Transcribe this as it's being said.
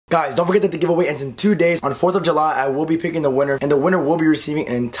Guys, don't forget that the giveaway ends in 2 days. On 4th of July, I will be picking the winner, and the winner will be receiving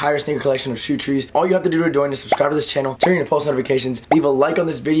an entire sneaker collection of shoe trees. All you have to do to join is subscribe to this channel, turn on your post notifications, leave a like on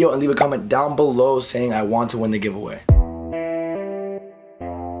this video, and leave a comment down below saying I want to win the giveaway.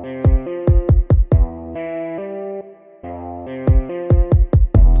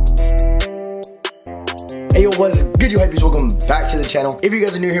 Hey yo, what's good, you hypebeasts? Welcome back to the channel. If you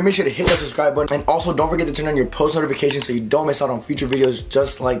guys are new here, make sure to hit that subscribe button, and also don't forget to turn on your post notifications so you don't miss out on future videos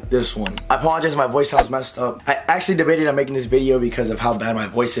just like this one. I apologize if my voice sounds messed up. I actually debated on making this video because of how bad my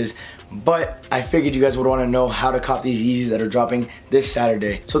voice is, but I figured you guys would want to know how to cop these Yeezys that are dropping this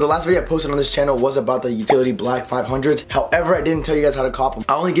Saturday. So the last video I posted on this channel was about the utility black 500s. However, I didn't tell you guys how to cop them.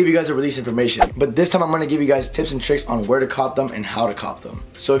 I only give you guys the release information, but this time I'm going to give you guys tips and tricks on where to cop them and how to cop them.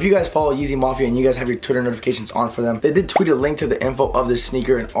 So if you guys follow Yeezy Mafia and you guys have your Twitter notifications on for them, they did tweet a link to the info of this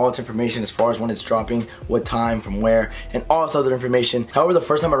sneaker and all its information as far as when it's dropping, what time, from where, and all this other information. However, the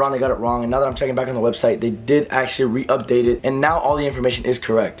first time around they got it wrong, and now that I'm checking back on the website, they did actually re-update it, and now all the information is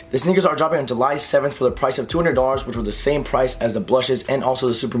correct. The sneakers are dropping on July 7th for the price of $200, which were the same price as the blushes and also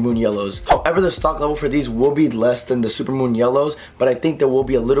the Supermoon yellows. However, the stock level for these will be less than the Supermoon yellows, but I think they will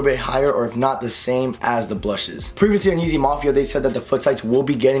be a little bit higher, or if not the same as the blushes. Previously on Yeezy Mafia, they said that the foot sites will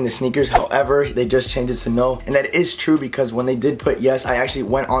be getting the sneakers. However, they just changed it to no, and that is true because when they did put yes, I actually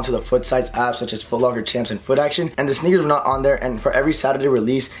went onto the foot sites apps such as Foot Locker, Champs, and Foot Action, and the sneakers were not on there. And for every Saturday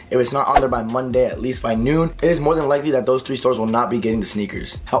release, if it's not on there by Monday, at least by noon, it is more than likely that those 3 stores will not be getting the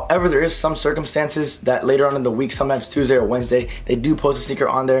sneakers. However, there is some circumstances that later on in the week, sometimes Tuesday or Wednesday, they do post a sneaker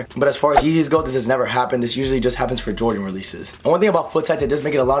on there. But as far as Yeezys go, this has never happened. This usually just happens for Jordan releases. And one thing about foot sites, it does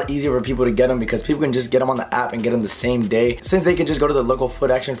make it a lot easier for people to get them because people can just get them on the app and get them the same day, since they can just go to the local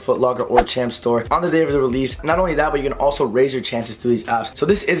Foot Action, Foot Locker, or Champs store on the day of the release. Not only that, but you can also raise your chances through these apps. So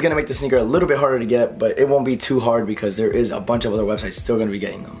this is going to make the sneaker a little bit harder to get, but it won't be too hard because there is a bunch of other websites still going to be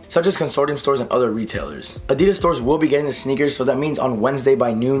getting them, such as consortium stores and other retailers. Adidas stores will be getting the sneakers, so that means on Wednesday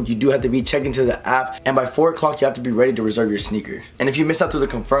by noon, you do have to be checked into the app, and by 4 o'clock, you have to be ready to reserve your sneaker. And if you missed out through the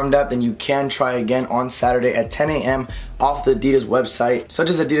confirmed app, then you can try again on Saturday at 10 a.m. off the Adidas website, such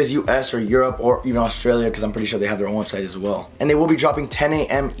as Adidas US or Europe or even Australia, because I'm pretty sure they have their own website as well. And they will be dropping 10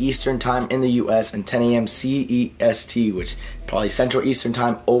 a.m. Eastern time in the US and 10 a.m. CEST, which probably Central Eastern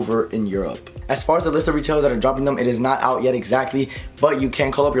time over in Europe. As far as the list of retailers that are dropping them, it is not out yet exactly, but you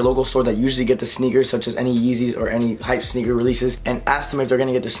can call up your local store that usually get the sneakers, such as any Yeezys or any hype sneaker releases, and ask them if they're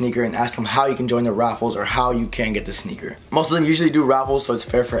gonna get the sneaker, and ask them how you can join the raffles or how you can get the sneaker. Most of them usually do raffles, so it's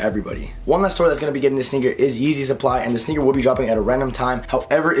fair for everybody. One last store that's gonna be getting the sneaker is Yeezy Supply, and the sneaker will be dropping at a random time.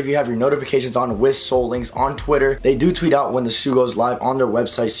 However, if you have your notifications on with Soul Links on Twitter, they do tweet out when the shoe goes live on their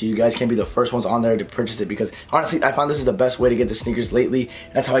website, so you guys can be the first ones on there to purchase it, because honestly, I found this is the best way to get the sneakers lately.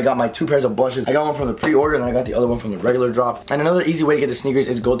 That's how I got my 2 pairs of blushes. I got one from the pre-order, and then I got the other one from the regular drop. And another easy way to get the sneakers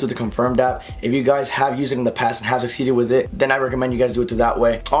is go through the confirmed app. If you guys have used it in the past and have succeeded with it, then I recommend you guys do it through that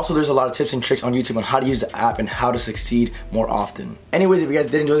way. Also, there's a lot of tips and tricks on YouTube on how to use the app and how to succeed more often. Anyways, if you guys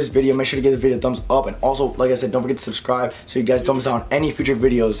did enjoy this video, make sure to give this video a thumbs up, and also, like I said, don't forget to subscribe so you guys don't miss out on any future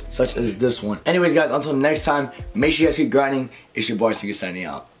videos such as this one. Anyways, guys, until next time, make sure you guys keep grinding. It's your boy Sneaker signing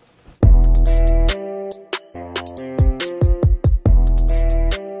out.